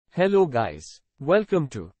Hello guys. Welcome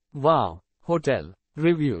to Wow Hotel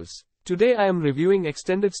Reviews. Today I am reviewing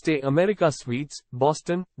Extended Stay America Suites,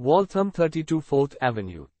 Boston, Waltham 32 4th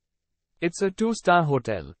Avenue. It's a 2-star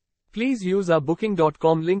hotel. Please use our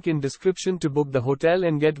booking.com link in description to book the hotel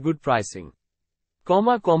and get good pricing.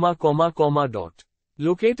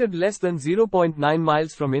 Located less than 0.9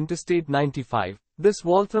 miles from Interstate 95, this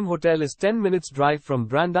Waltham hotel is 10 minutes drive from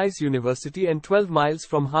Brandeis University and 12 miles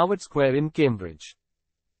from Harvard Square in Cambridge.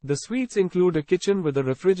 The suites include a kitchen with a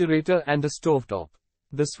refrigerator and a stovetop.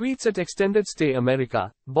 The suites at Extended Stay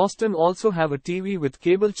America, Boston also have a TV with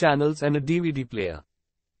cable channels and a DVD player.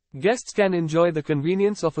 Guests can enjoy the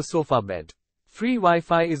convenience of a sofa bed. Free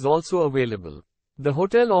Wi-Fi is also available. The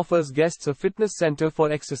hotel offers guests a fitness center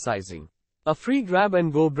for exercising. A free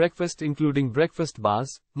grab-and-go breakfast including breakfast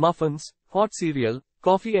bars, muffins, hot cereal,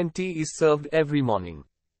 coffee and tea is served every morning.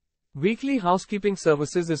 Weekly housekeeping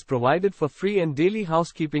services is provided for free and daily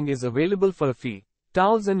housekeeping is available for a fee.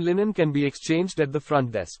 Towels and linen can be exchanged at the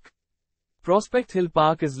front desk. Prospect Hill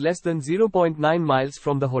Park is less than 0.9 miles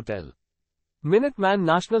from the hotel. Minuteman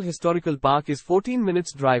National Historical Park is 14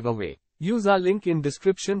 minutes drive away. Use our link in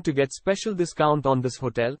description to get special discount on this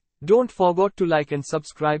hotel. Don't forget to like and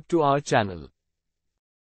subscribe to our channel.